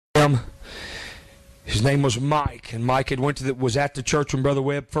His name was Mike, and Mike was at the church when Brother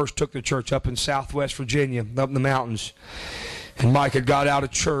Webb first took the church up in Southwest Virginia, up in the mountains. And Mike had got out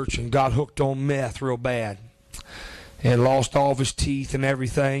of church and got hooked on meth real bad. And lost all of his teeth and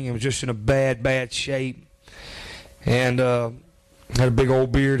everything, and was just in a bad shape. And had a big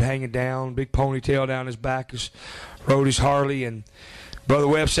old beard hanging down, big ponytail down his back, rode his Harley. And Brother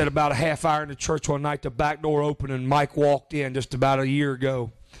Webb said about a half hour in the church one night, the back door opened, and Mike walked in just about a year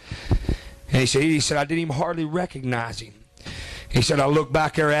ago. And he said, I didn't even hardly recognize him. He said, I looked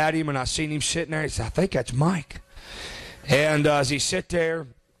back there at him, and I seen him sitting there. He said, I think that's Mike. And as he sat there,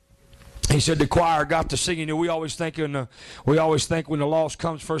 he said the choir got to singing. We always think when the loss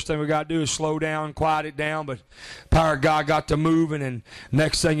comes, first thing we got to do is slow down, quiet it down. But power of God got to moving, and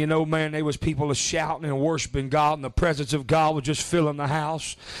next thing you know, man, there was people shouting and worshiping God, and the presence of God was just filling the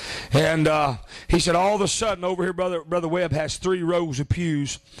house. And he said all of a sudden over here, Brother Webb has 3 rows of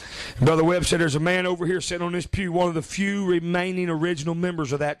pews. And Brother Webb said there's a man over here sitting on this pew, one of the few remaining original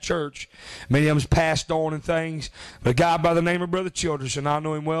members of that church. Many of them's passed on and things. But a guy by the name of Brother Childress, and I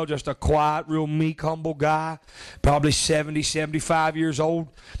know him well, just a quiet, real meek, humble guy, probably 70, 75 years old.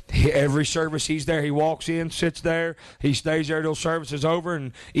 Every service he's there, he walks in, sits there, he stays there till service is over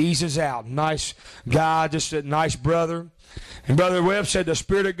and eases out. Nice guy, just a nice brother. And Brother Webb said the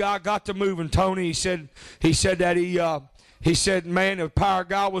Spirit of God got to moving. Tony, he said that he said, man, the power of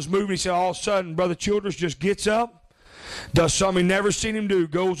God was moving. He said all of a sudden, Brother Childress just gets up, does something he never seen him do,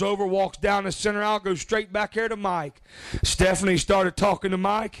 goes over, walks down the center aisle, goes straight back here to Mike. Stephanie started talking to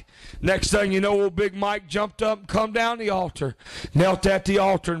Mike. Next thing you know, old big Mike jumped up and come down the altar, knelt at the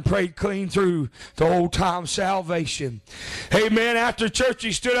altar and prayed clean through the old time salvation. Amen. After church,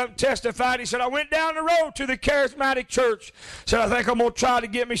 he stood up and testified. He said, I went down the road to the charismatic church. Said, I think I'm going to try to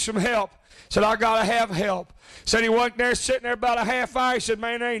get me some help. Said, I got to have help. Said he wasn't there sitting there about a half hour. He said,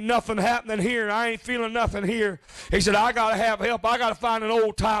 man, there ain't nothing happening here. I ain't feeling nothing here. He said, I got to have help. I got to find an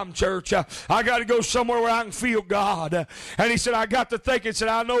old-time church. I got to go somewhere where I can feel God. And he said, I got to thinking, said,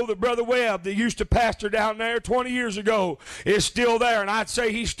 I know that Brother Webb that used to pastor down there 20 years ago is still there. And I'd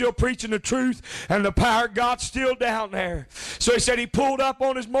say he's still preaching the truth, and the power of God's still down there. So he said he pulled up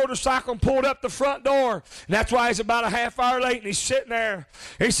on his motorcycle and pulled up the front door. And that's why he's about a half hour late, and he's sitting there.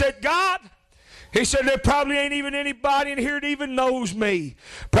 He said, God, he said, there probably ain't even anybody in here that even knows me.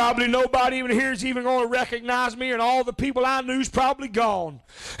 Probably nobody even here is even going to recognize me, and all the people I knew's probably gone.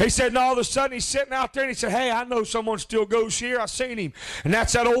 He said, and all of a sudden he's sitting out there, and he said, hey, I know someone still goes here. I seen him. And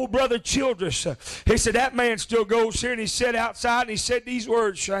that's that old Brother Childress. He said, that man still goes here, and he sat outside, and he said these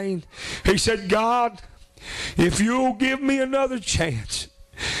words, Shane. He said, God, if you'll give me another chance,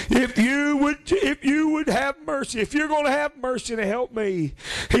 if you would have mercy, if you're going to have mercy to help me,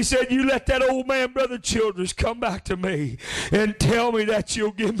 he said, you let that old man, Brother Childress, come back to me and tell me that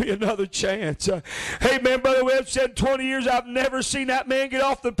you'll give me another chance. Hey, man, Brother Webb said 20 years, I've never seen that man get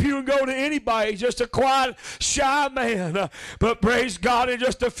off the pew and go to anybody. He's just a quiet, shy man. But praise God, in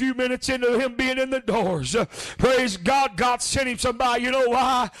just a few minutes into him being in the doors, praise God, God sent him somebody. You know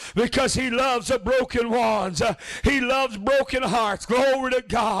why? Because he loves the broken ones. He loves broken hearts. Glory to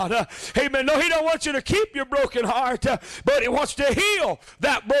God. Amen. No, he don't want you to keep your broken heart, but he wants to heal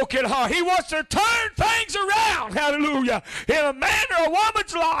that broken heart. He wants to turn things around. Hallelujah. In a man or a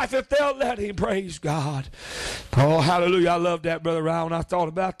woman's life if they'll let him. Praise God. Oh, hallelujah. I love that, Brother Ryan, when I thought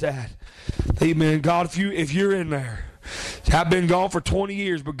about that. Amen. God, if you're in there, I've been gone for 20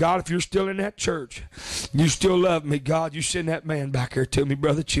 years, but God, if you're still in that church, you still love me, God, you send that man back here to me,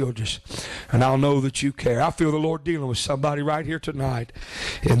 Brother Childress, and I'll know that you care. I feel the Lord dealing with somebody right here tonight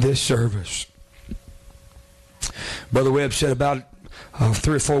in this service. Brother Webb said about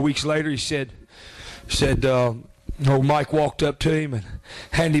 3 or 4 weeks later, he said, old Mike walked up to him and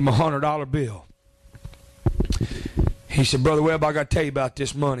handed him a $100 bill. He said, Brother Webb, I got to tell you about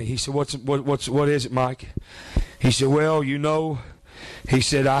this money. He said, what is it, Mike? He said, well, you know, he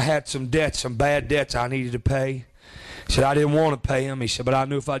said, I had some debts, some bad debts I needed to pay. He said, I didn't want to pay them. He said, but I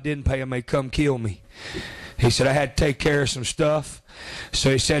knew if I didn't pay them, they'd come kill me. He said, I had to take care of some stuff. So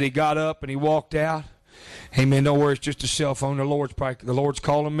he said he got up and he walked out. Amen. Don't worry, it's just a cell phone. The Lord's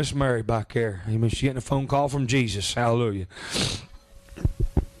calling Miss Mary back there. Amen. She's getting a phone call from Jesus. Hallelujah.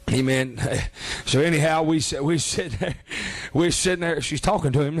 Amen. So anyhow, we sitting there. She's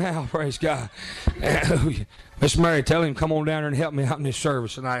talking to him now. Praise God. Miss Mary, tell him come on down there and help me out in this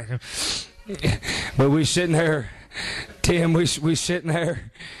service tonight. But we sitting there, Tim. We sitting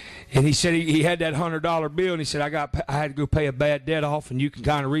there, and he said he had that $100 bill, and he said I had to go pay a bad debt off, and you can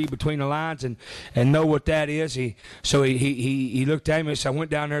kind of read between the lines and know what that is. He looked at me and said, I went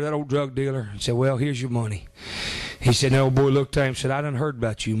down there to that old drug dealer and said, well, here's your money. He said, the old boy looked at him and said, I done heard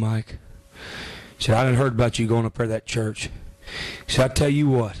about you, Mike. He said, I done heard about you going up there to that church. He said, I tell you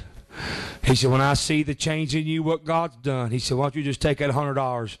what. He said, when I see the change in you, what God's done, he said, why don't you just take that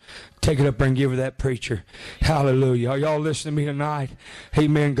 $100, take it up there and give it to that preacher. Hallelujah. Are y'all listening to me tonight?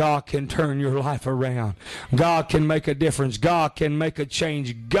 Amen. God can turn your life around. God can make a difference. God can make a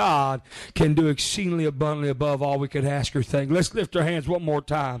change. God can do exceedingly abundantly above all we could ask or think. Let's lift our hands one more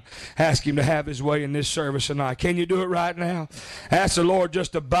time. Ask him to have his way in this service tonight. Can you do it right now? Ask the Lord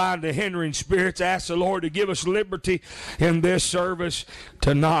just to bind the hindering spirits. Ask the Lord to give us liberty in this service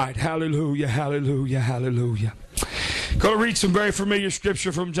tonight. Hallelujah, hallelujah, hallelujah. Going to read some very familiar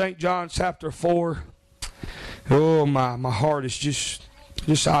scripture from St. John chapter 4. Oh, my heart is just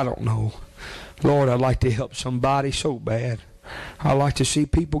I don't know. Lord, I'd like to help somebody so bad. I'd like to see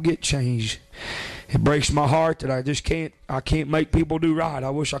people get changed. It breaks my heart that I can't make people do right.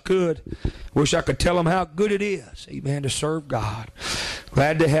 I wish I could. Wish I could tell them how good it is, amen, to serve God.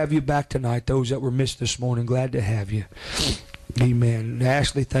 Glad to have you back tonight. Those that were missed this morning, glad to have you. Amen.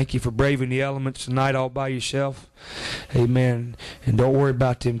 Ashley, thank you for braving the elements tonight all by yourself. Amen. And don't worry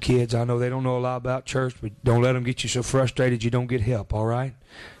about them kids. I know they don't know a lot about church, but don't let them get you so frustrated you don't get help, all right?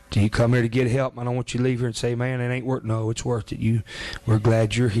 Do you come here to get help? I don't want you to leave here and say, man, it ain't worth it. No, it's worth it. We're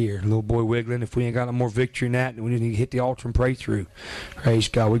glad you're here. Little boy wiggling. If we ain't got no more victory in that, we need to hit the altar and pray through. Praise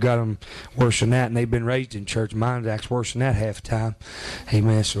God. We got them worse than that, and they've been raised in church. Mine acts worse than that half the time.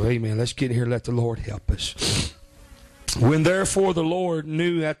 Amen. So, amen. Let's get here and let the Lord help us. When therefore the Lord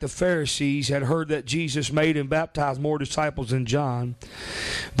knew that the Pharisees had heard that Jesus made and baptized more disciples than John,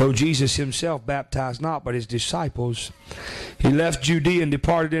 though Jesus himself baptized not but his disciples, he left Judea and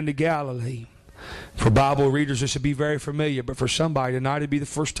departed into Galilee. For Bible readers, this would be very familiar, but for somebody tonight, it'd be the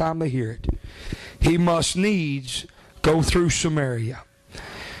first time they hear it. He must needs go through Samaria.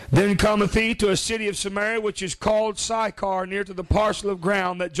 Then cometh he to a city of Samaria, which is called Sychar, near to the parcel of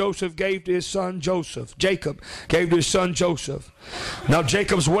ground that Jacob gave to his son Joseph. Now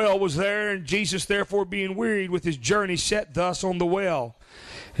Jacob's well was there, and Jesus therefore being wearied with his journey sat thus on the well.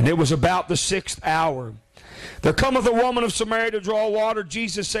 And it was about the 6th hour. There cometh a woman of Samaria to draw water.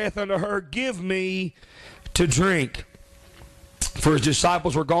 Jesus saith unto her, give me to drink. For his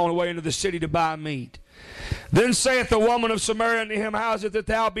disciples were gone away into the city to buy meat. Then saith the woman of Samaria unto him, how is it that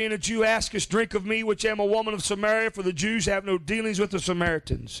thou, being a Jew, askest drink of me, which am a woman of Samaria? For the Jews have no dealings with the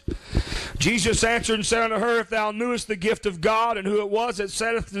Samaritans. Jesus answered and said unto her, if thou knewest the gift of God, and who it was that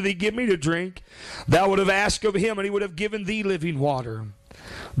saith to thee, give me to drink, thou would have asked of him, and he would have given thee living water.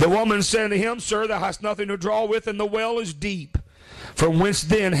 The woman said unto him, sir, thou hast nothing to draw with, and the well is deep. From whence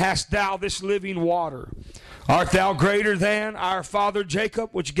then hast thou this living water? Art thou greater than our father Jacob,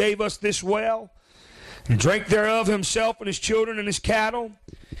 which gave us this well, and drank thereof himself and his children and his cattle?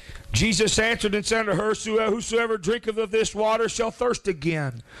 Jesus answered and said unto her, whosoever drinketh of this water shall thirst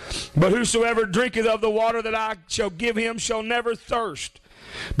again. But whosoever drinketh of the water that I shall give him shall never thirst.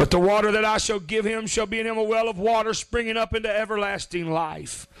 But the water that I shall give him shall be in him a well of water springing up into everlasting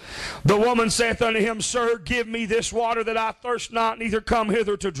life. The woman saith unto him, sir, give me this water that I thirst not, neither come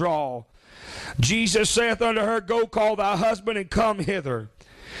hither to draw. Jesus saith unto her, go call thy husband and come hither.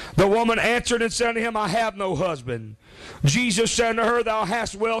 The woman answered and said unto him, I have no husband. Jesus said unto her, thou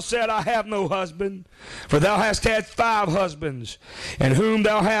hast well said, I have no husband. For thou hast had 5 husbands, and whom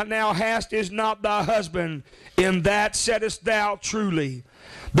thou now hast is not thy husband. In that saidst thou truly.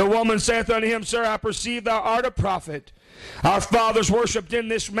 The woman saith unto him, sir, I perceive thou art a prophet. Our fathers worshipped in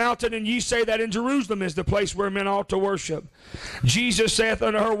this mountain, and ye say that in Jerusalem is the place where men ought to worship. Jesus saith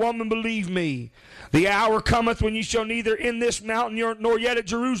unto her, woman, believe me, the hour cometh when ye shall neither in this mountain nor yet at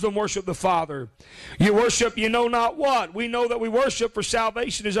Jerusalem worship the Father. You worship you know not what. We know that we worship, for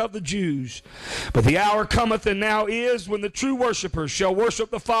salvation is of the Jews. But the hour cometh, and now is, when the true worshipers shall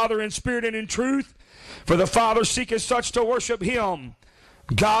worship the Father in spirit and in truth. For the Father seeketh such to worship him.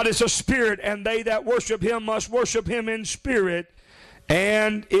 God is a spirit, and they that worship him must worship him in spirit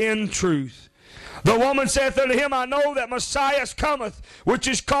and in truth. The woman saith unto him, I know that Messiah cometh, which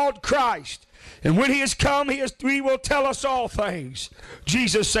is called Christ. And when he is come, he will tell us all things.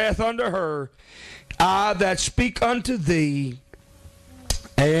 Jesus saith unto her, I that speak unto thee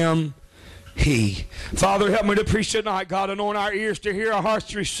am he. Father, help me to preach tonight. God, anoint our ears to hear, our hearts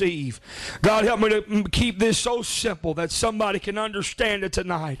to receive. God, help me to keep this so simple that somebody can understand it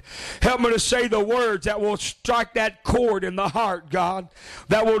tonight. Help me to say the words that will strike that chord in the heart, God,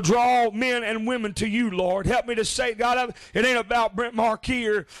 that will draw men and women to you, Lord. Help me to say, God, it ain't about Brent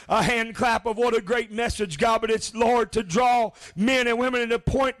Markee or a hand clap of what a great message, God, but it's, Lord, to draw men and women and to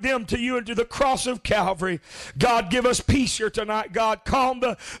point them to you and to the cross of Calvary. God, give us peace here tonight. God, calm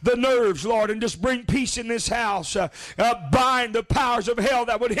the nerves, Lord, Lord, and just bring peace in this house. Bind the powers of hell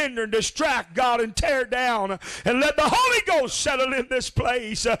that would hinder and distract, God, and tear down. And let the Holy Ghost settle in this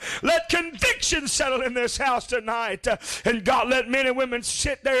place. Let conviction settle in this house tonight. And God, let men and women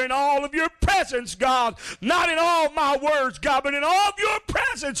sit there in all of your presence, God. Not in all my words, God, but in all of your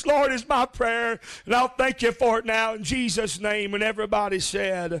presence, Lord, is my prayer. And I'll thank you for it now in Jesus' name. And everybody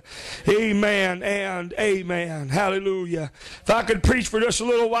said, amen and amen. Hallelujah. If I could preach for just a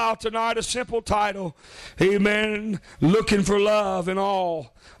little while tonight, a simple title, amen, looking for love in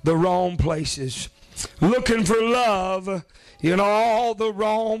all the wrong places. Looking for love in all the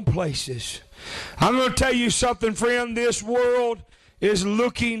wrong places. I'm going to tell you something, friend. This world is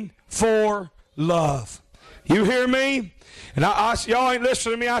looking for love. You hear me? And y'all ain't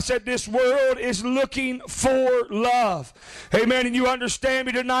listening to me. I said this world is looking for love. Amen. And you understand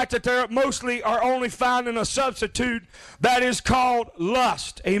me tonight that there mostly are only finding a substitute that is called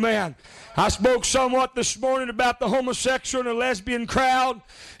lust. Amen. I spoke somewhat this morning about the homosexual and the lesbian crowd.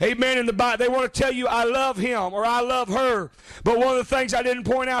 Amen. In the Bible, they want to tell you, I love him or I love her. But one of the things I didn't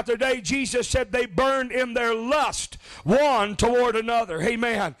point out today, Jesus said they burned in their lust one toward another.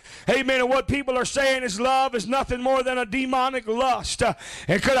 Amen. Amen. And what people are saying is love is nothing more than a demonic lust.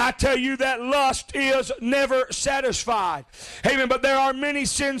 And could I tell you that lust is never satisfied. Amen. But there are many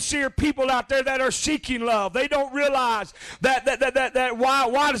sincere people out there that are seeking love. They don't realize that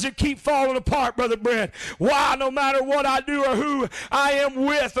why does it keep falling apart, Brother Brent? Why, no matter what I do or who I am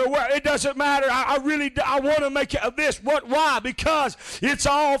with or where, it doesn't matter. I want to make it this. Why? Because it's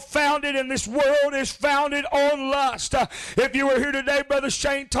all founded, and this world is founded on lust. If you were here today, Brother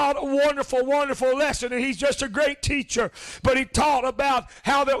Shane taught a wonderful, wonderful lesson, and he's just a great teacher. But he taught about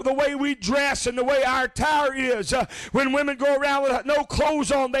how the way we dress and the way our attire is. When women go around with no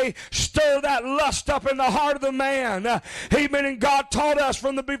clothes on, they stir that lust up in the heart of the man. Amen. And God taught us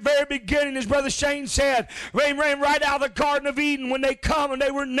from the very beginning, as Brother Shane said, ran right out of the Garden of Eden when they come and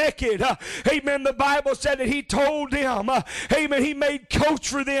they were naked. Amen. The Bible said that he told them, amen, he made coats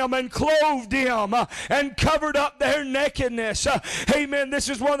for them and clothed them and covered up their nakedness. Amen. This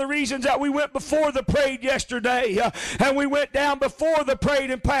is one of the reasons that we went before the parade yesterday. And we went down before the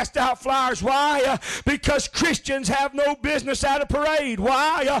parade and passed out flowers. Why? Because Christians have no business at a parade.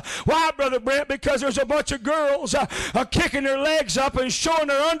 Why? Why, Brother Brent? Because there's a bunch of girls kicking their legs up and showing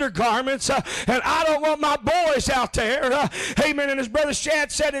their undergarments. And I don't want my boys out there. Amen. And as Brother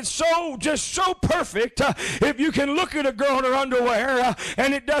Shad said, it's just so perfect. If you can look at a girl in her underwear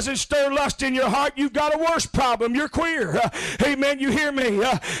and it doesn't stir lust in your heart, you've got a worse problem. You're queer. Amen. You hear me?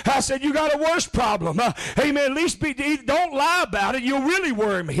 I said, you got a worse problem. Amen. At least don't lie about it. You'll really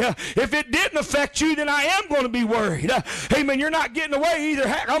worry me. If it didn't affect you, then I am going to be worried. Amen. You're not getting away either.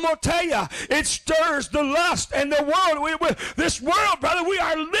 I'm going to tell you, it stirs the lust and the world. This world, brother, we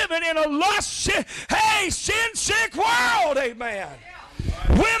are living in a lust, sin-sick world. Amen.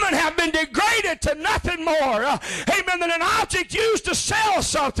 Women have been degraded to nothing more, amen, than an object used to sell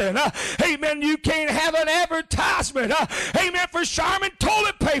something. Amen. You can't have an advertisement, amen, for Charmin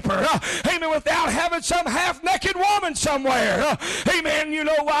toilet paper, amen, without having some half-naked woman somewhere. Amen. You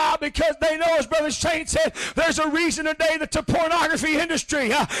know why? Because they know, as Brother Shane said, there's a reason today that the pornography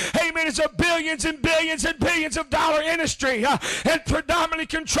industry, amen, is a billions and billions and billions of dollar industry and predominantly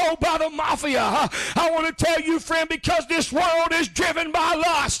controlled by the mafia. I want to tell you, friend, because this world is driven by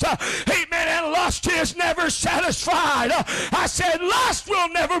lust. Amen. And lust is never satisfied. I said lust will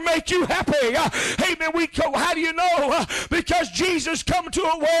never make you happy. Amen. How do you know? Because Jesus come to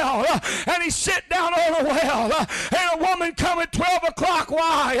a well and he sit down on a well and a woman come at 12 o'clock.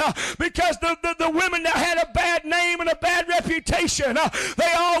 Why? Because the women that had a bad name and a bad reputation,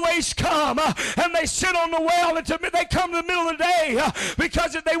 they always come and they sit on the well until they come in the middle of the day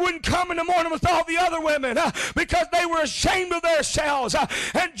because if they wouldn't come in the morning with all the other women because they were ashamed of themselves.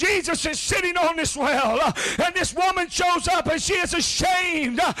 And Jesus is sitting on this well, and this woman shows up, and she is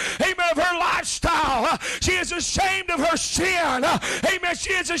ashamed, amen, of her lifestyle. She is ashamed of her sin. Amen.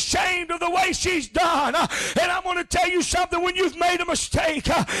 She is ashamed of the way she's done. And I'm going to tell you something. When you've made a mistake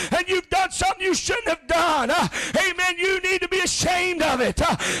and you've done something you shouldn't have done, amen, you need to be ashamed of it.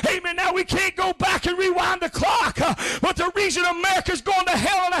 Amen. Now, we can't go back and rewind the clock, but the reason America's going to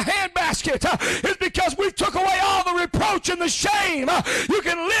hell in a handbasket is because we took away all the reproach and the shame. You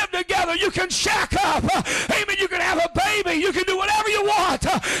can live together. You can shack up. Amen. You can have a baby. You can do whatever you want.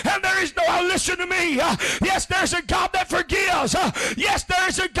 And there is no, listen to me. Yes, there's a God that forgives. Yes, there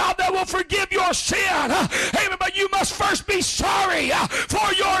is a God that will forgive your sin. Amen. But you must first be sorry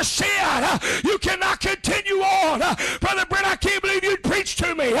for your sin. You cannot continue on. Brother Brent, I can't believe you'd preach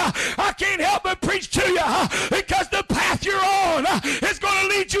to me. I can't help but preach to you because the path you're on is going to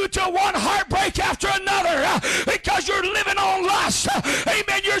lead you to one heartbreak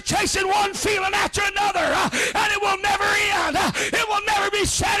chasing one feeling after another, and it will never end. It will never be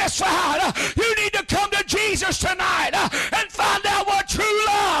satisfied. You need to come to Jesus tonight and find out what true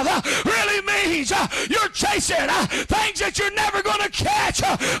love really means. You're chasing things that you're never going to catch.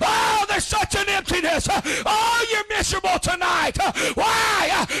 Oh, there's such an emptiness. Oh, you're miserable tonight.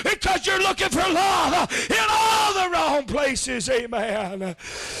 Why? Because you're looking for love in all the wrong places. Amen.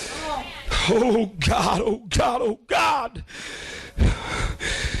 Oh, God, oh, God, oh, God.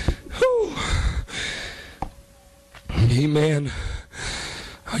 Amen.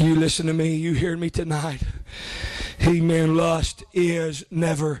 Are you listening to me? You hearing me tonight? Amen. Lust is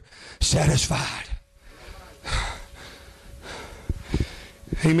never satisfied.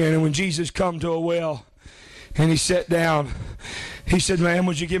 Amen. And when Jesus come to a well and he sat down, he said, "Ma'am,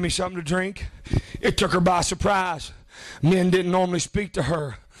 would you give me something to drink?" It took her by surprise. Men didn't normally speak to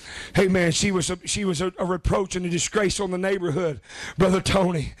her. Hey man, she was a reproach and a disgrace on the neighborhood, Brother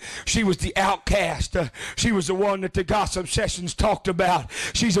Tony. She was the outcast. She was the one that the gossip sessions talked about.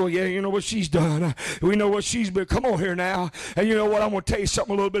 She's, oh yeah, you know what she's done. We know what she's been. Come on here now. And you know what? I'm going to tell you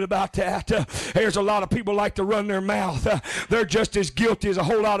something a little bit about that. There's a lot of people like to run their mouth. They're just as guilty as a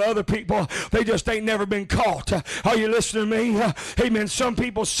whole lot of other people. They just ain't never been caught. Are you listening to me? Amen. Some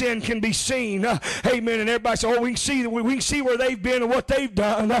people's sin can be seen. Amen. And everybody says, oh, we can see where they've been and what they've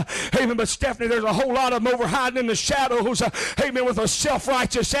done. Amen. But Stephanie, there's a whole lot of them over hiding in the shadows. Amen. With a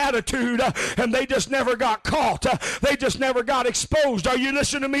self-righteous attitude. And they just never got caught. They just never got exposed. Are you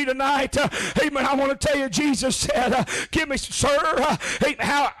listening to me tonight? Amen. I want to tell you, Jesus said, give me, sir. Amen.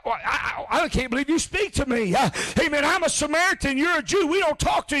 I can't believe you speak to me. Amen. I'm a Samaritan. You're a Jew. We don't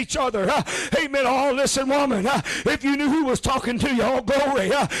talk to each other. Amen. Oh, listen, woman. If you knew who was talking to you, oh,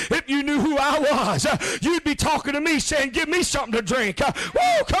 glory. If you knew who I was, you'd be talking to me saying, give me something to drink.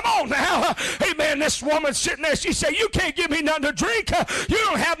 Whoa, come on now. Amen. This woman sitting there, she said, you can't give me nothing to drink. You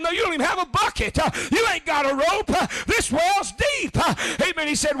don't even have a bucket. You ain't got a rope. This well's deep. Amen.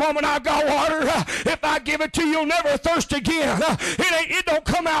 He said, woman, I've got water. If I give it to you, you'll never thirst again. It don't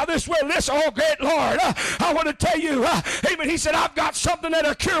come out this way. Listen, oh great Lord, I want to tell you, amen. He said, I've got something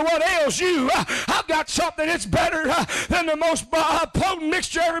that'll cure what ails you. I've got something that's better than the most potent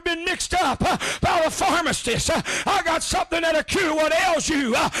mixture ever been mixed up by the pharmacist. I got something that'll cure what ails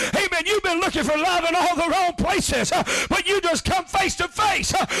you. Amen. You've been looking for love in all the wrong places, but you just come face to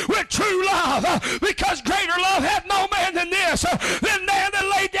face with true love, because greater love hath no man than this, than man that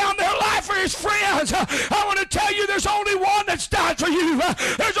laid down their life for his friends. I want to tell you, there's only one that's died for you.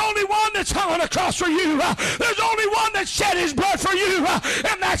 There's only one that's hung on a cross for you. There's only one that shed his blood for you,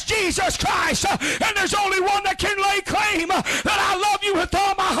 and that's Jesus Christ. And there's only one that can lay claim that I love you with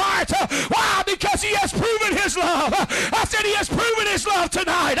all my heart. Why? Because he has proven his love. I said he has proven his love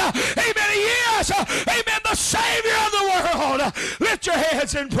tonight. Amen. He is, amen, the Savior of the world. Lift your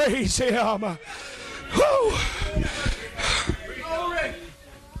hands and praise him. Whew.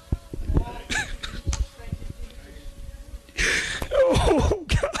 Oh,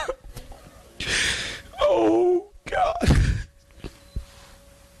 God. Oh, God.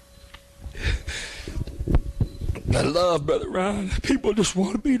 I love, Brother Ryan. People just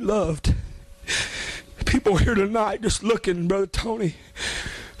want to be loved. People here tonight just looking, Brother Tony,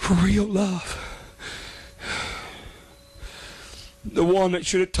 for real love. The one that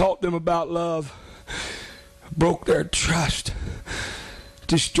should have taught them about love broke their trust,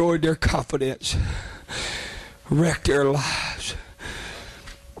 destroyed their confidence, wrecked their lives.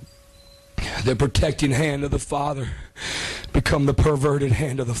 The protecting hand of the Father become the perverted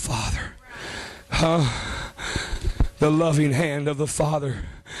hand of the Father. The loving hand of the Father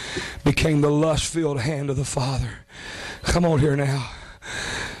became the lust-filled hand of the Father. Come on here now.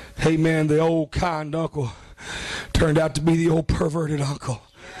 Amen. The old kind uncle turned out to be the old perverted uncle.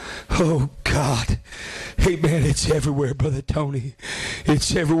 Oh, God. Amen. It's everywhere, Brother Tony.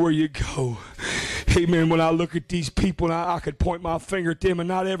 It's everywhere you go. Amen. When I look at these people, and I could point my finger at them, and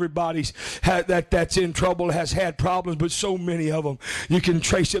not everybody's that's in trouble has had problems, but so many of them, you can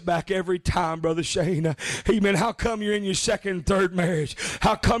trace it back every time, Brother Shane. Amen. How come you're in your second and third marriage?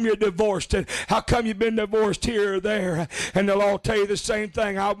 How come you're divorced? And how come you've been divorced here or there? And they'll all tell you the same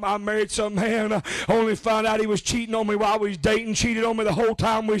thing. I married some man, only found out he was cheating on me while we was dating, cheated on me the whole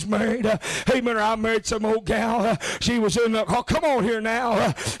time we was married. Amen. Or I married some old gal. She was in the, oh, come on here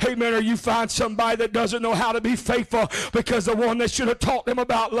now. Amen. Or you find somebody that doesn't know how to be faithful because the one that should have taught them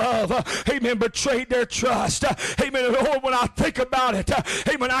about love, amen, betrayed their trust. Amen. Lord, when I think about it,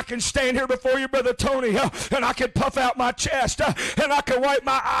 amen, I can stand here before you, Brother Tony, and I can puff out my chest, and I can wipe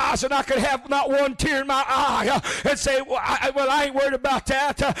my eyes, and I can have not one tear in my eye, and say, well, I ain't worried about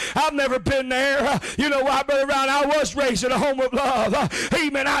that. I've never been there. You know why, Brother Ryan? I was raised in a home of love.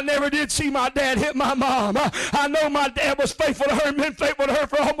 Amen. I never did see my dad hit my mom. I know my dad was faithful to her and been faithful to her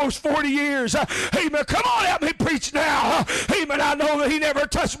for almost 40 years. Amen. Come on, help me preach now. Amen. I know that he never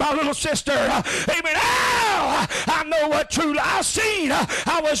touched my little sister. Amen. Ow! I know what true I've seen.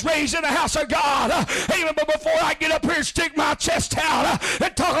 I was raised in the house of God. Amen. But before I get up here and stick my chest out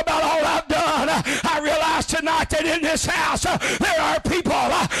and talk about all I've done, I realize tonight that in this house there are people,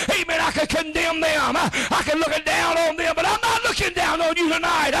 amen, I can condemn them. I can look down on them, but I'm not looking down on you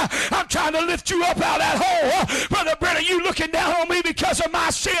tonight. I'm trying to lift you up out of that hole. Brother Brent, are you looking down on me because of my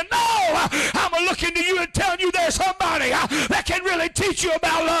sin? No. I'm looking to you and telling you there's somebody that can really teach you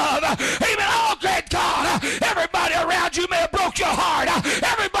about love. Amen. Oh, great God. Everybody around you may have broke your heart.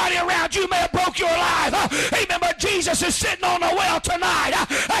 Everybody around you may have broke your life. Amen. But Jesus is sitting on the well tonight.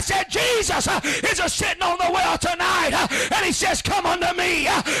 I said Jesus is sitting on the well tonight. And he says, come unto me,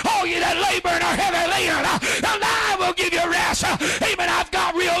 all you that labor and are heavy laden, and I will give you rest. Amen. I've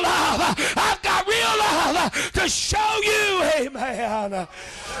got real love. I've got real love to show you. Amen.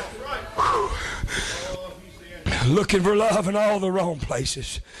 Looking for love in all the wrong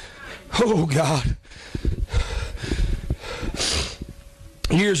places. Oh, God.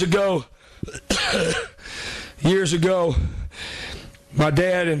 Years ago, my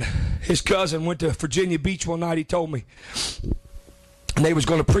dad and his cousin went to Virginia Beach one night, he told me. And they was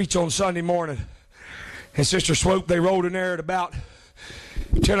going to preach on Sunday morning. And Sister Swope, they rolled in there at about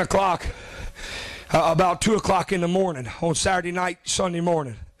 10 o'clock, about 2 o'clock in the morning on Saturday night, Sunday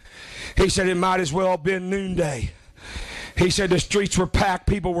morning. He said it might as well have been noonday. He said the streets were packed.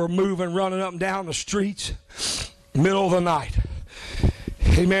 People were moving, running up and down the streets. Middle of the night.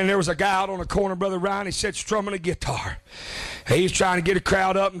 Hey, man, there was a guy out on the corner, Brother Ryan. He said strumming a guitar. He was trying to get a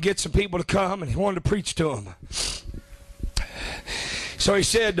crowd up and get some people to come, and he wanted to preach to them. So he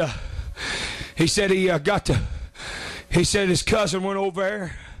said he said his cousin went over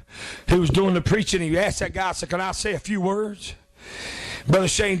there. He was doing the preaching. He asked that guy, I said, can I say a few words? Brother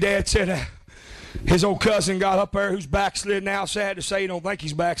Shane, Dad said his old cousin got up there who's backslid now. Sad to say, he don't think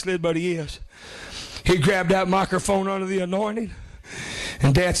he's backslid, but he is. He grabbed that microphone under the anointing.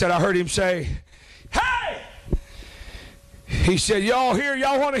 And Dad said, I heard him say, hey! He said, y'all here?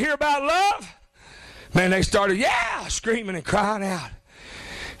 Y'all want to hear about love? Man, they started, yeah, screaming and crying out.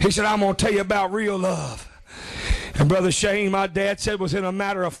 He said, I'm going to tell you about real love. And Brother Shane, my dad said, was in a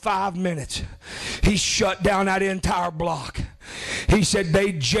matter of 5 minutes, he shut down that entire block. He said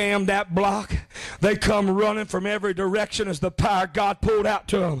they jammed that block. They come running from every direction as the power of God pulled out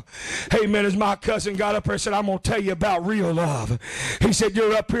to them. Amen. As my cousin got up there and said, I'm going to tell you about real love. He said,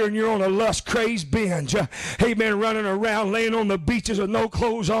 you're up here and you're on a lust-crazed binge. Amen. Running around, laying on the beaches with no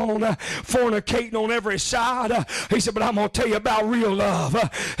clothes on, fornicating on every side. He said, but I'm going to tell you about real love.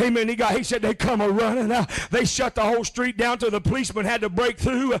 Amen. He said they come a-running. They shut the whole street down till the policeman had to break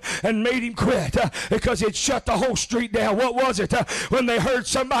through and made him quit because it shut the whole street down. What was it? When they heard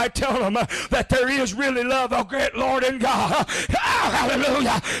somebody tell them that there is really love, oh great Lord and God. Oh,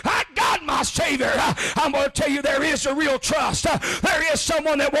 hallelujah. God, my Savior. I'm going to tell you there is a real trust. There is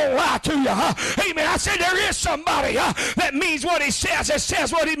someone that won't lie to you. Amen. I said there is somebody that means what he says. It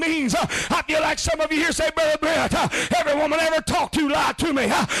says what he means. I feel like some of you here say, Brother Brent, every woman ever talked to lied to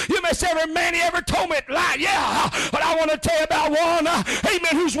me. You may say every man he ever told me lied. Yeah. But I want to tell you about one,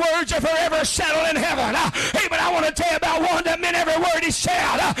 amen, whose words are forever settled in heaven. Amen. I want to tell you about one that meant every word he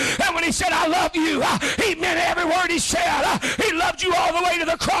said. And when he said, I love you, he meant every word he said. He loved you all the way to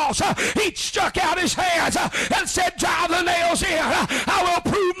the cross. He stuck out his hands and said, drive the nails in. I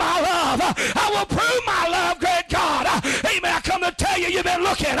will prove my love. I will prove my love, great God. Amen. I come to tell you, you've been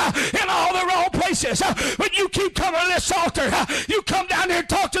looking in all the wrong places. But you keep coming to this altar. You come down here and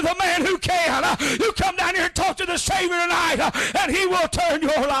talk to the man who can. You come down here and talk to the Savior tonight, and he will turn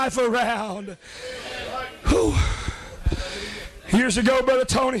your life around. Whew. Years ago, Brother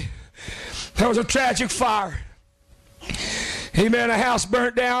Tony, there was a tragic fire. Amen. A house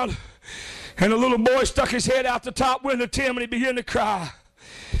burnt down, and a little boy stuck his head out the top window, Tim, and he began to cry.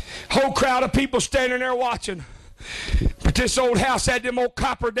 Whole crowd of people standing there watching. But this old house had them old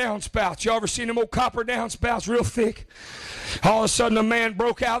copper downspouts. You ever seen them old copper downspouts, real thick? All of a sudden, a man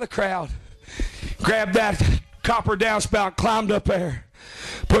broke out of the crowd, grabbed that copper downspout, climbed up there,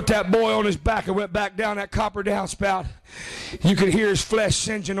 put that boy on his back and went back down that copper downspout. You could hear his flesh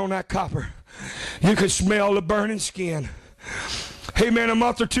singeing on that copper. You could smell the burning skin. Amen. A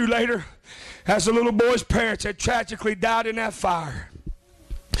month or two later, as the little boy's parents had tragically died in that fire,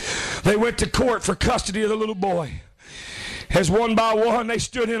 they went to court for custody of the little boy. As one by one they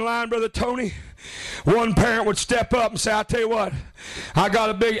stood in line, Brother Tony, one parent would step up and say, I tell you what, I got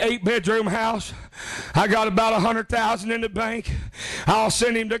a big 8-bedroom house. I got about $100,000 in the bank. I'll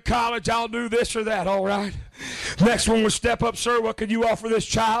send him to college. I'll do this or that, all right? Next one would step up, sir, what could you offer this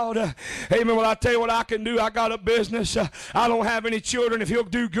child? Amen. Well, I tell you what I can do. I got a business. I don't have any children. If he'll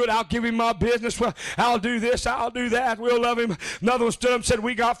do good, I'll give him my business. Well, I'll do this. I'll do that. We'll love him. Another one stood up and said,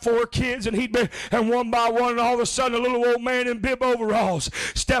 we got 4 kids. And and one by one, and all of a sudden, a little old man in bib overalls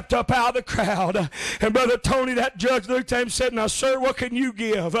stepped up out of the crowd. And Brother Tony, that judge, looked at him and said, now, sir, what can you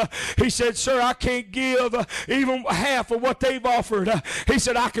give? He said, sir, I can't give even half of what they've offered. He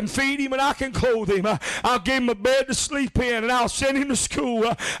said, I can feed him and I can clothe him. I'll give him a bed to sleep in, and I'll send him to school.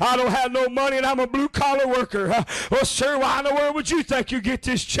 I don't have no money, and I'm a blue-collar worker. Well, sir, why in the world would you think you get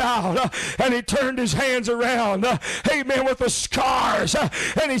this child? And he turned his hands around, amen, with the scars.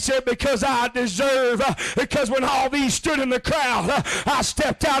 And he said, because I deserve, because when all these stood in the crowd, I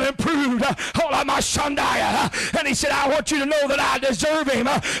stepped out and proved, hold on, my Shandaya. And he said, I want you to know that I deserve him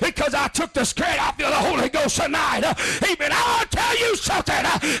because I took the scratch off of the Holy Ghost tonight. Amen. I want to tell you something.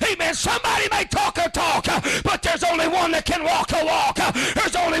 Amen. Somebody may talk a talk, but there's only one that can walk a walk.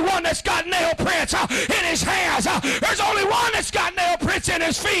 There's only one that's got nail prints in his hands. There's only one that's got nail prints in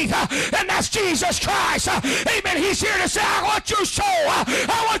his feet, and that's Jesus Christ. Amen. He's here to say, I want your soul.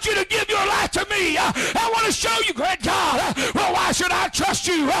 I want you to give your life to me. I want to show you, great God. Well, why should I trust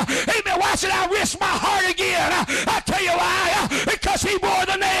you? Amen. Why should I risk my heart again? I tell you why. Because he bore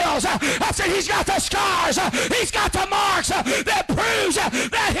the nails. I said he's got the scars. He's got the marks that proves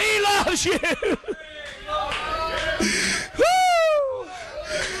that he loves you. Woo!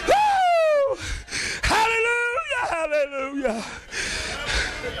 Woo! Hallelujah! Hallelujah!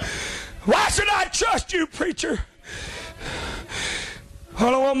 Why should I trust you, preacher? I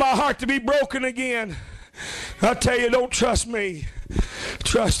don't want my heart to be broken again. I tell you, don't trust me.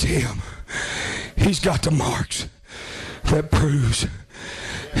 Trust him. He's got the marks that proves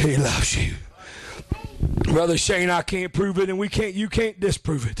he loves you. Brother Shane, I can't prove it, and you can't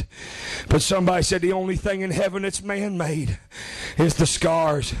disprove it. But somebody said the only thing in heaven that's man-made is the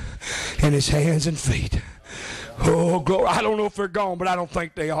scars in his hands and feet. Oh, glory. I don't know if they're gone, but I don't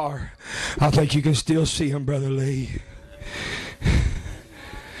think they are. I think you can still see them, Brother Lee.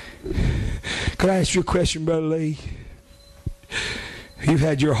 Could I ask you a question, Brother Lee? You've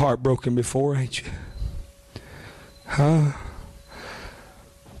had your heart broken before, ain't you? Huh?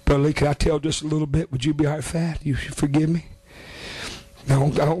 Brother Lee, could I tell just a little bit? Would you be all right, Fat? You should forgive me. I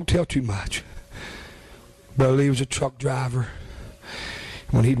don't tell too much. Brother Lee was a truck driver.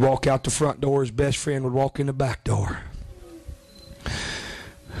 When he'd walk out the front door, his best friend would walk in the back door.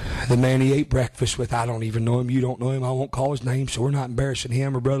 The man he ate breakfast with, I don't even know him. You don't know him. I won't call his name, so we're not embarrassing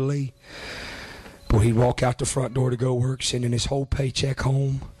him or Brother Lee. But he'd walk out the front door to go work, sending his whole paycheck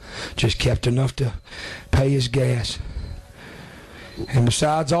home. Just kept enough to pay his gas. And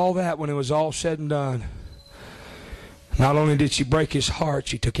besides all that, when it was all said and done, not only did she break his heart,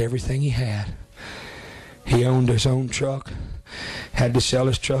 she took everything he had. He owned his own truck, had to sell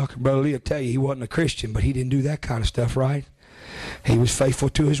his truck. Brother Lee will tell you he wasn't a Christian, but he didn't do that kind of stuff, right? He was faithful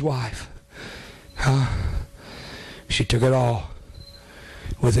to his wife. She took it all.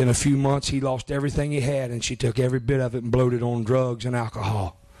 Within a few months, he lost everything he had, and she took every bit of it and blowed it on drugs and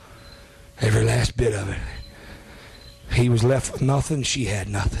alcohol. Every last bit of it. He was left with nothing. She had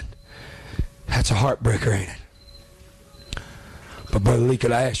nothing. That's a heartbreaker, ain't it? But Brother Lee,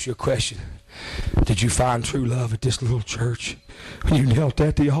 could I ask you a question? Did you find true love at this little church when you knelt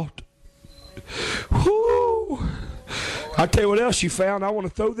at the altar? Whoo! I'll tell you what else you found. I want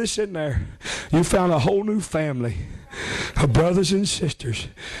to throw this in there. You found a whole new family of brothers and sisters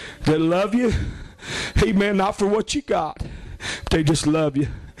that love you. Amen. Not for what you got. But they just love you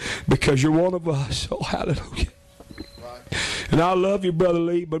because you're one of us. Oh, hallelujah. And I love you, Brother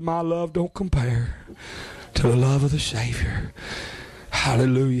Lee, but my love don't compare to the love of the Savior.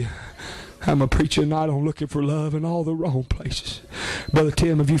 Hallelujah. I'm a preacher tonight on looking for love in all the wrong places. Brother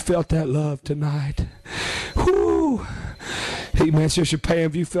Tim, have you felt that love tonight? Whoo! Amen. Sister Pam,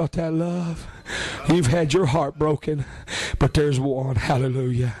 have you felt that love? You've had your heart broken, but there's one,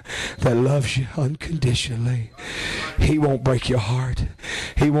 hallelujah, that loves you unconditionally. He won't break your heart.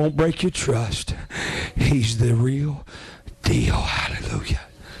 He won't break your trust. He's the real deal. Hallelujah.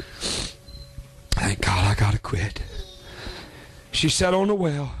 Thank God I got to quit. She sat on the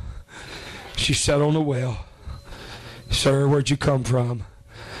well. She sat on the well. Sir, where'd you come from?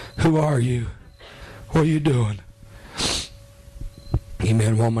 Who are you? What are you doing?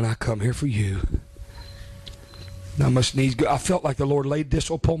 Amen, woman, I come here for you. I must needs go. I felt like the Lord laid this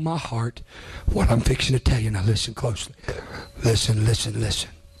upon my heart. What I'm fixing to tell you. Now listen closely. Listen, listen, listen.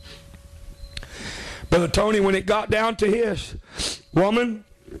 Brother Tony, when it got down to his, woman,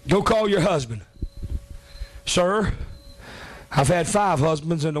 go call your husband. Sir, I've had 5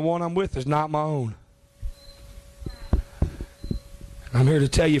 husbands and the one I'm with is not my own. I'm here to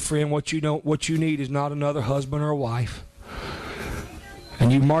tell you, friend, what you need is not another husband or a wife.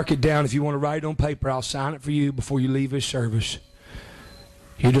 And you mark it down. If you want to write it on paper, I'll sign it for you before you leave this service.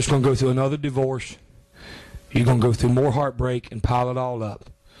 You're just going to go through another divorce. You're going to go through more heartbreak and pile it all up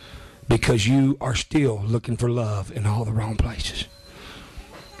because you are still looking for love in all the wrong places.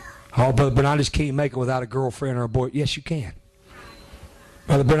 Oh, but I just can't make it without a girlfriend or a boy. Yes, you can.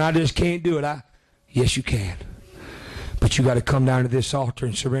 Brother, but I just can't do it. Yes, you can. But you got to come down to this altar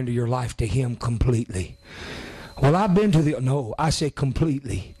and surrender your life to Him completely. Well, I've been to no, I said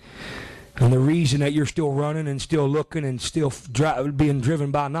completely. And the reason that you're still running and still looking and still being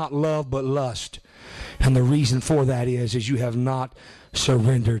driven by not love but lust. And the reason for that is you have not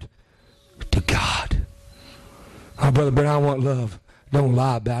surrendered to God. Oh, brother, but I want love. Don't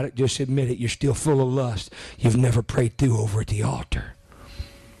lie about it. Just admit it. You're still full of lust. You've never prayed through over at the altar.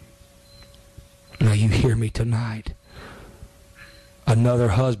 Now you hear me tonight. Another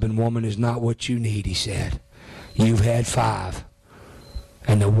husband, woman, is not what you need, he said. You've had 5.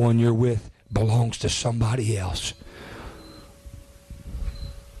 And the one you're with belongs to somebody else.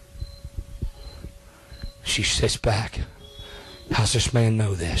 She sits back. How's this man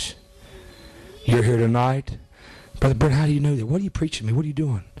know this? You're here tonight? Brother Brent, how do you know that? What are you preaching to me? What are you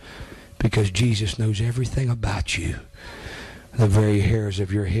doing? Because Jesus knows everything about you. The very hairs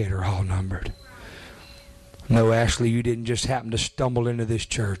of your head are all numbered. No, Ashley, you didn't just happen to stumble into this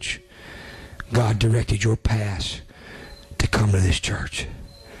church. God directed your path to come to this church.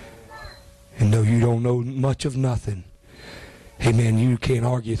 And though you don't know much of nothing, amen, you can't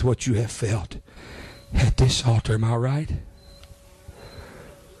argue with what you have felt at this altar. Am I right?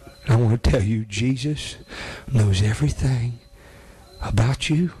 And I want to tell you, Jesus knows everything about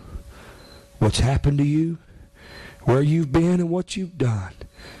you, what's happened to you, where you've been and what you've done.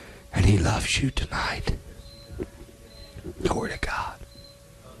 And He loves you tonight. Glory to God.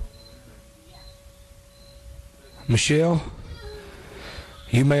 Michelle,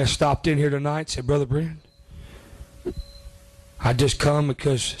 you may have stopped in here tonight and said, Brother Brent, I just come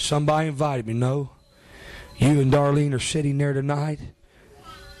because somebody invited me. No, you and Darlene are sitting there tonight,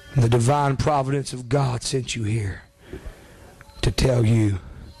 and the divine providence of God sent you here to tell you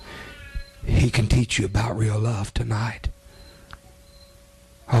He can teach you about real love tonight.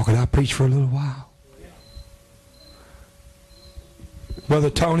 Oh, could I preach for a little while? Brother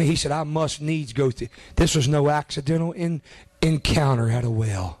Tony, he said, I must needs go through. This was no accidental encounter at a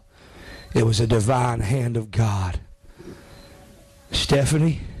well. It was a divine hand of God.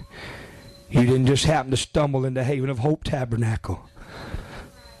 Stephanie, you didn't just happen to stumble into Haven of Hope Tabernacle.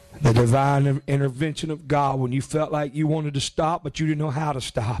 The divine intervention of God when you felt like you wanted to stop, but you didn't know how to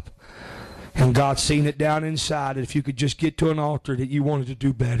stop. And God seen it down inside that if you could just get to an altar that you wanted to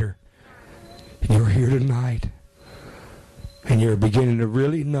do better. And you're here tonight. And you're beginning to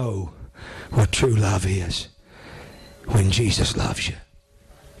really know what true love is when Jesus loves you.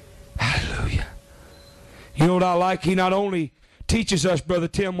 Hallelujah. You know what I like? He not only teaches us, Brother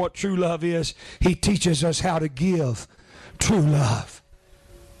Tim, what true love is, He teaches us how to give true love.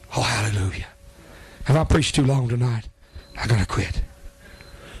 Oh, hallelujah. Have I preached too long tonight? I'm going to quit.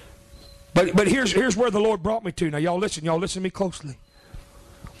 But here's where the Lord brought me to. Now, y'all listen to me closely.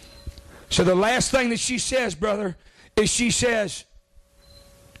 So the last thing that she says, brother, is she says,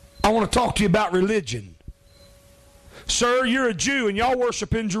 I want to talk to you about religion. Sir, you're a Jew and y'all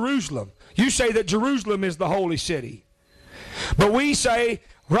worship in Jerusalem. You say that Jerusalem is the holy city. But we say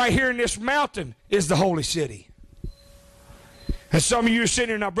right here in this mountain is the holy city. And some of you are sitting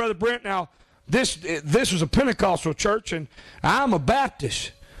here now, Brother Brent, now this was a Pentecostal church and I'm a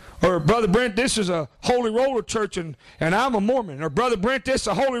Baptist. Or Brother Brent, this is a Holy Roller church and I'm a Mormon. Or Brother Brent, this is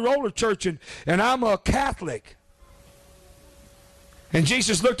a Holy Roller church and I'm a Catholic. And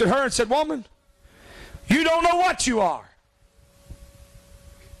Jesus looked at her and said, woman, you don't know what you are.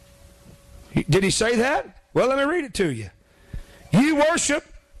 Did He say that? Well, let me read it to you. You worship,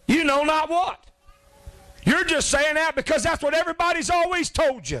 you know not what. You're just saying that because that's what everybody's always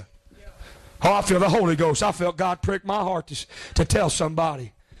told you. Oh, I feel the Holy Ghost. I felt God prick my heart to tell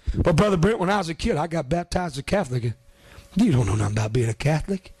somebody. But Brother Brent, when I was a kid, I got baptized as a Catholic. You don't know nothing about being a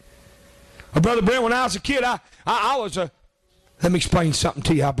Catholic. Or Brother Brent, when I was a kid, I was a Let me explain something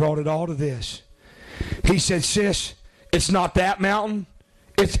to you. I brought it all to this. He said, sis, it's not that mountain.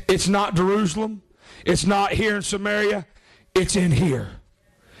 It's not Jerusalem. It's not here in Samaria. It's in here.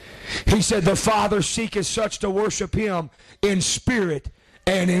 He said, the Father seeketh such to worship him in spirit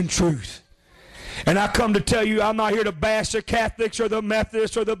and in truth. And I come to tell you, I'm not here to bash the Catholics or the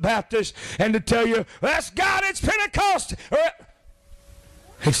Methodists or the Baptists and to tell you, that's God, it's Pentecost.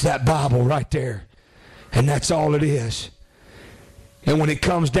 It's that Bible right there. And that's all it is. And when it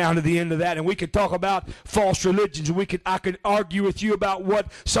comes down to the end of that, and we could talk about false religions, I could argue with you about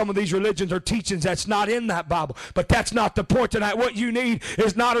what some of these religions are teaching that's not in that Bible. But that's not the point tonight. What you need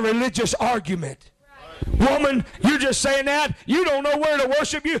is not a religious argument. Woman, you're just saying that. You don't know where to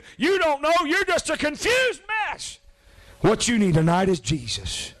worship. You don't know. You're just a confused mess. What you need tonight is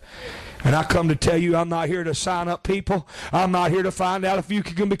Jesus. And I come to tell you, I'm not here to sign up people. I'm not here to find out if you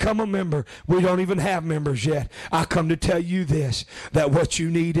can become a member. We don't even have members yet. I come to tell you this, that what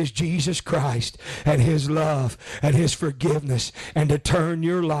you need is Jesus Christ and his love and his forgiveness, and to turn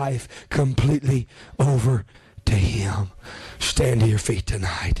your life completely over to him. Stand to your feet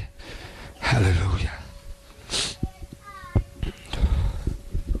tonight. Hallelujah.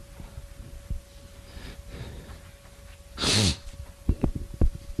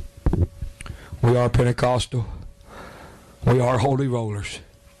 We are Pentecostal. We are holy rollers.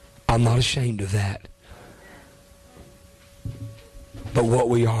 I'm not ashamed of that. But what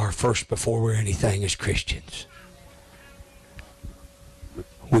we are, first before we're anything, is Christians.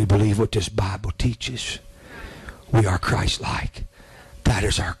 We believe what this Bible teaches. We are Christ-like. That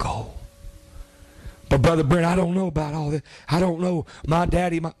is our goal. But Brother Brent, I don't know about all that. I don't know. My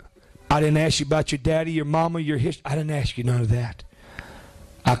daddy, I didn't ask you about your daddy, your mama, your history. I didn't ask you none of that.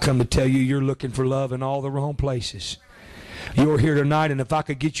 I come to tell you, you're looking for love in all the wrong places. You're here tonight, and if I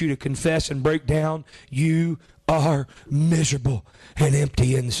could get you to confess and break down, you are miserable and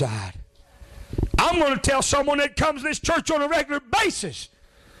empty inside. I'm going to tell someone that comes to this church on a regular basis,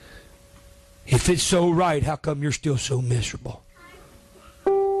 if it's so right, how come you're still so miserable?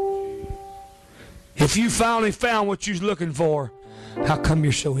 If you finally found what you're looking for, how come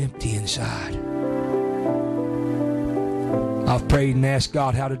you're so empty inside? I've prayed and asked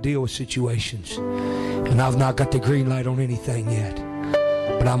God how to deal with situations, and I've not got the green light on anything yet.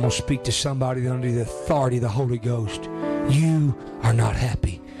 But I'm going to speak to somebody under the authority of the Holy Ghost. You are not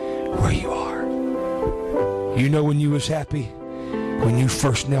happy where you are. You know when you was happy? When you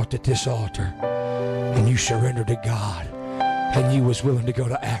first knelt at this altar and you surrendered to God and you was willing to go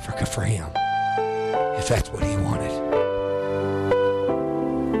to Africa for him, if that's what he wanted.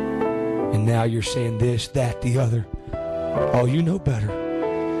 And now you're saying this, that, the other. Oh, you know better.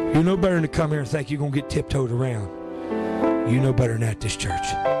 You know better than to come here and think you're going to get tiptoed around. You know better than that, this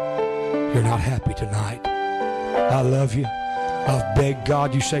church. You're not happy tonight. I love you. I've begged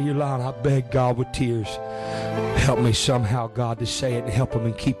God. You say you're lying. I beg God with tears. Help me somehow, God, to say it and help them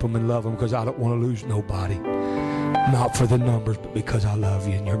and keep them and love them, because I don't want to lose nobody. Not for the numbers, but because I love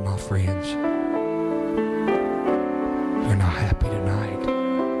you and you're my friends. You're not happy tonight.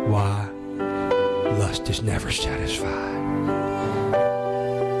 Why? Lust is never satisfied.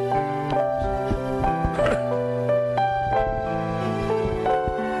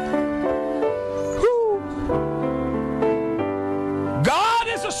 God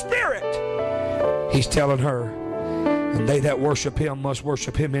is a spirit. He's telling her, and they that worship him must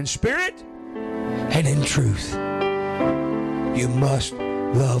worship him in spirit and in truth. You must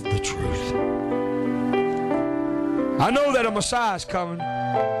love the truth. I know that a Messiah is coming.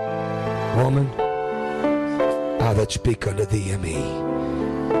 Woman, I that speak unto thee am he.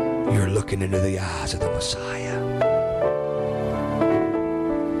 You're looking into the eyes of the Messiah.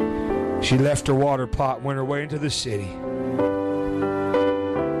 She left her water pot, went her way into the city.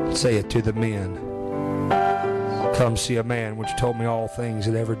 Say it to the men. Come see a man which told me all things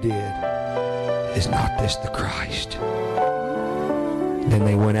that ever did. Is not this the Christ? Then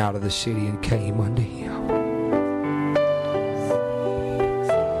they went out of the city and came unto him.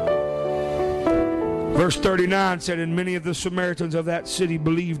 Verse 39 said, and many of the Samaritans of that city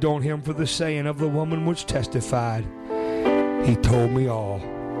believed on him for the saying of the woman which testified, he told me all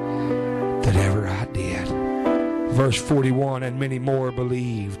that ever I did. Verse 41, and many more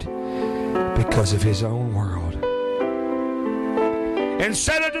believed because of his own word. And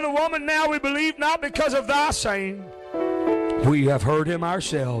said unto the woman, now we believe not because of thy saying. We have heard him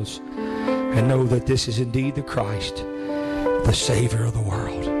ourselves, and know that this is indeed the Christ, the Savior of the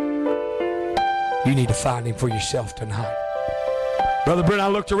world. You need to find him for yourself tonight. Brother Brent, I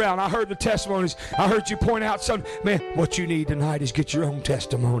looked around. I heard the testimonies. I heard you point out some. Man, what you need tonight is get your own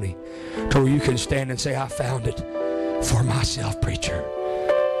testimony to where you can stand and say, I found it. for myself, preacher.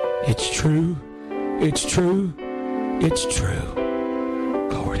 It's true. It's true. It's true.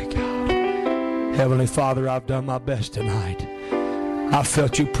 Glory to God. Heavenly Father, I've done my best tonight. I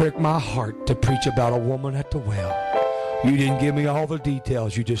felt you prick my heart to preach about a woman at the well. You didn't give me all the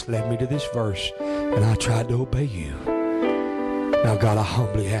details. You just led me to this verse, and I tried to obey you. Now, God, I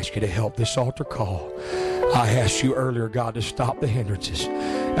humbly ask you to help this altar call. I asked you earlier, God, to stop the hindrances.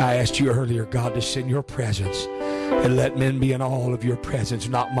 I asked you earlier, God, to send your presence and let men be in all of your presence,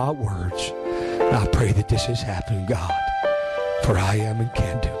 not my words. And I pray that this has happened, God, for I am and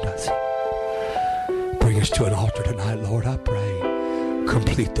can do nothing. Bring us to an altar tonight, Lord, I pray.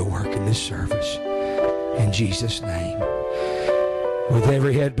 Complete the work in this service. In Jesus' name. With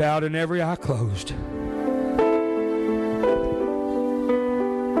every head bowed and every eye closed.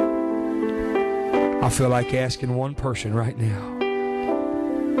 I feel like asking one person right now.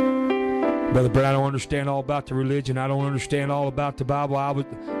 Brother Brent, I don't understand all about the religion. I don't understand all about the Bible.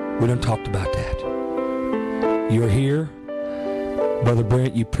 We done talked about that. You're here. Brother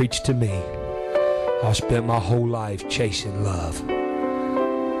Brent, you preached to me. I spent my whole life chasing love.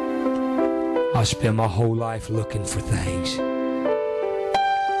 I spent my whole life looking for things.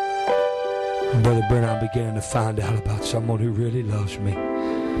 And Brother Brent, I'm beginning to find out about someone who really loves me.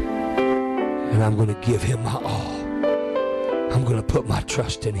 And I'm going to give him my all. I'm going to put my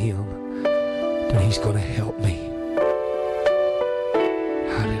trust in him. And he's going to help me.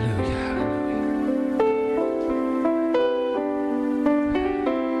 Hallelujah, hallelujah.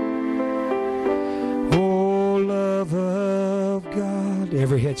 Oh, love of God.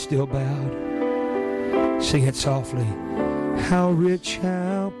 Every head still bowed. Sing it softly. How rich,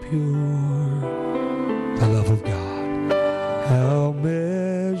 how pure the love of God. How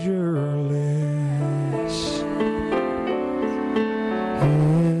measureless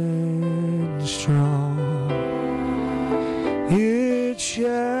and strong. It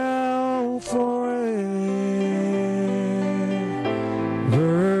shall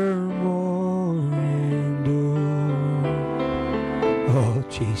forevermore endure. Oh,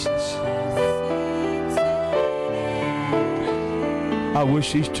 Jesus. I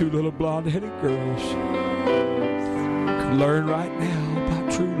wish these two little blonde-headed girls could learn right now about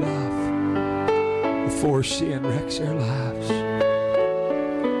true love before sin wrecks their lives.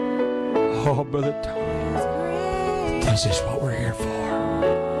 Oh, Brother Tony, this is what we're here for.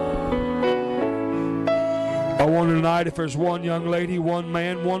 I wonder tonight if there's one young lady, one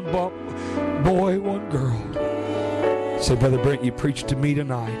man, one boy, one girl. Say, Brother Brent, you preached to me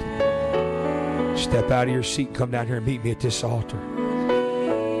tonight. Step out of your seat and come down here and meet me at this altar.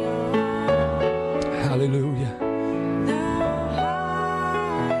 Hallelujah.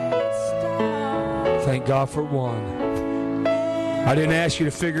 Thank God for one. I didn't ask you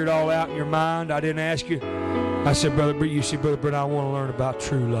to figure it all out in your mind. I didn't ask you. I said, Brother Brent, you see, Brother Brent, I want to learn about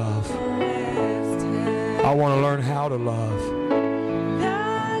true love. I want to learn how to love.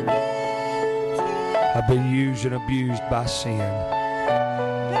 I've been used and abused by sin.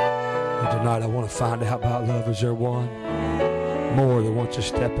 And tonight I want to find out about love. Is there one more that wants to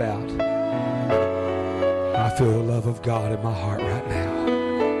step out? I feel the love of God in my heart right now.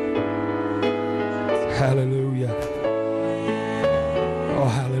 Hallelujah. Oh,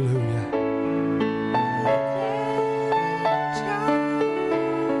 hallelujah.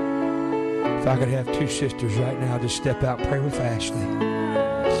 If I could have two sisters right now just step out and pray with Ashley.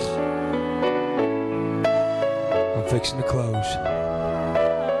 I'm fixing to close.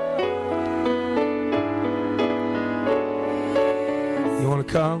 You want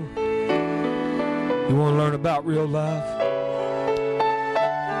to come? You want to learn about real love?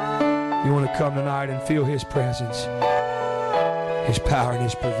 You want to come tonight and feel His presence, His power and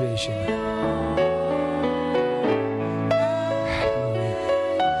His provision.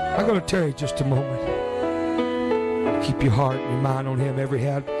 Hallelujah. I'm going to tell you just a moment. Keep your heart and your mind on Him. Every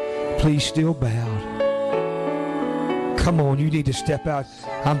head, please, still bowed. Come on, you need to step out.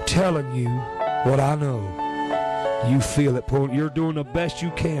 I'm telling you what I know. You feel it. You're doing the best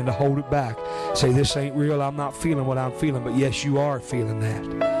you can to hold it back. Say, this ain't real. I'm not feeling what I'm feeling. But yes, you are feeling that.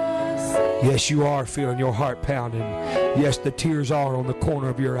 Yes, you are feeling your heart pounding. Yes, the tears are on the corner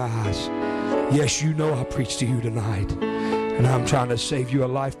of your eyes. Yes, you know I preached to you tonight. And I'm trying to save you a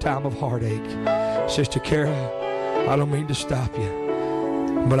lifetime of heartache. Sister Kara, I don't mean to stop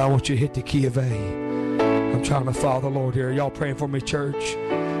you. But I want you to hit the key of A. I'm trying to follow the Lord here. Y'all praying for me, church?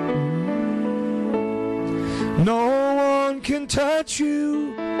 No one can touch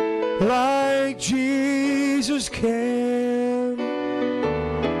you like Jesus can.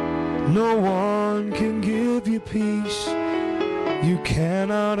 No one can give you peace you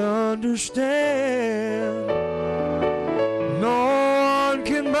cannot understand. No one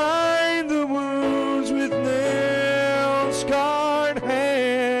can bind the wounds with nail-scarred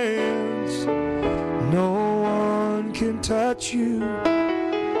hands. No one can touch you.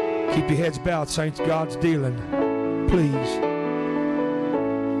 Keep your heads bowed, saints. God's dealing. Please.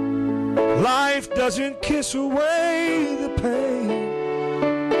 Life doesn't kiss away the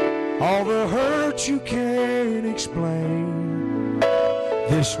pain, all the hurt you can't explain.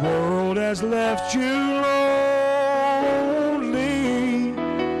 This world has left you lonely,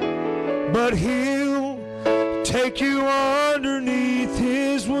 but He'll take you underneath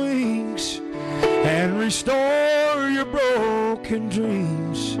His wings and restore your broken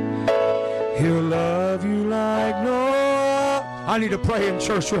dreams. He'll love you like no other. I need to pray in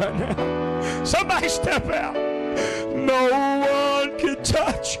church right now. Somebody step out. No one can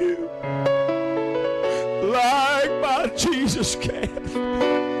touch you like my Jesus can.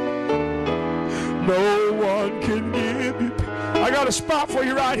 No one can give you. I got a spot for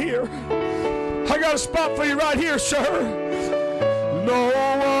you right here. I got a spot for you right here, sir. No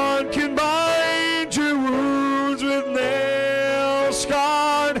one can bind your wounds with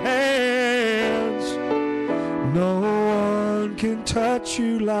nail-scarred hands. No one can touch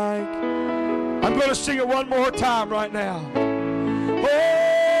you like. I'm going to sing it one more time right now.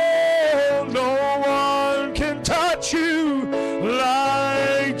 Oh, no one can touch you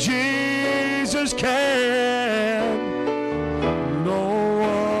like Jesus can. No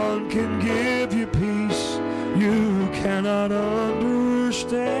one can give you peace you cannot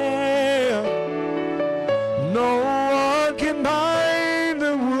understand. No one can bind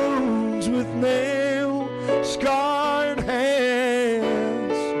the wounds with nail-scarred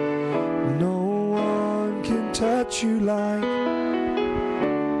hands. No one can touch you like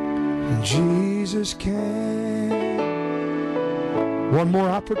Jesus can. One more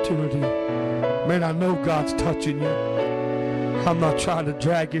opportunity. Man, I know God's touching you. I'm not trying to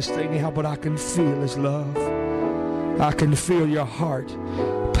drag this thing out, but I can feel His love. I can feel your heart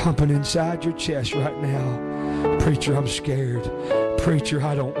pumping inside your chest right now. Preacher, I'm scared. Preacher,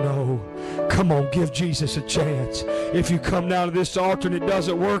 I don't know. Come on, give Jesus a chance. If you come down to this altar and it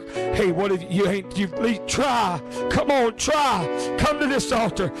doesn't work, hey, what if you ain't, you try. Come on, try. Come to this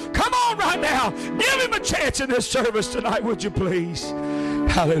altar. Come on right now. Give Him a chance in this service tonight, would you please?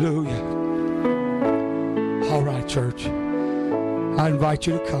 Hallelujah. All right, church. I invite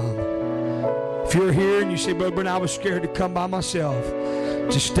you to come. If you're here and you say, Brother Brent, I was scared to come by myself,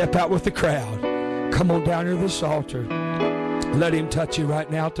 just step out with the crowd. Come on down here to this altar. Let Him touch you right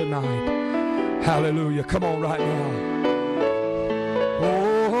now tonight. Hallelujah. Come on right now.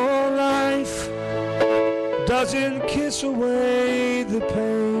 Oh, life doesn't kiss away the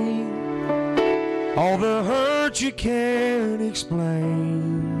pain, all the hurt you can't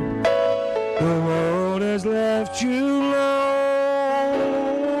explain. The world has left you lonely,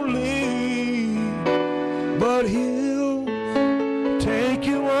 but He'll take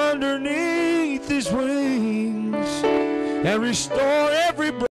you underneath His wings and restore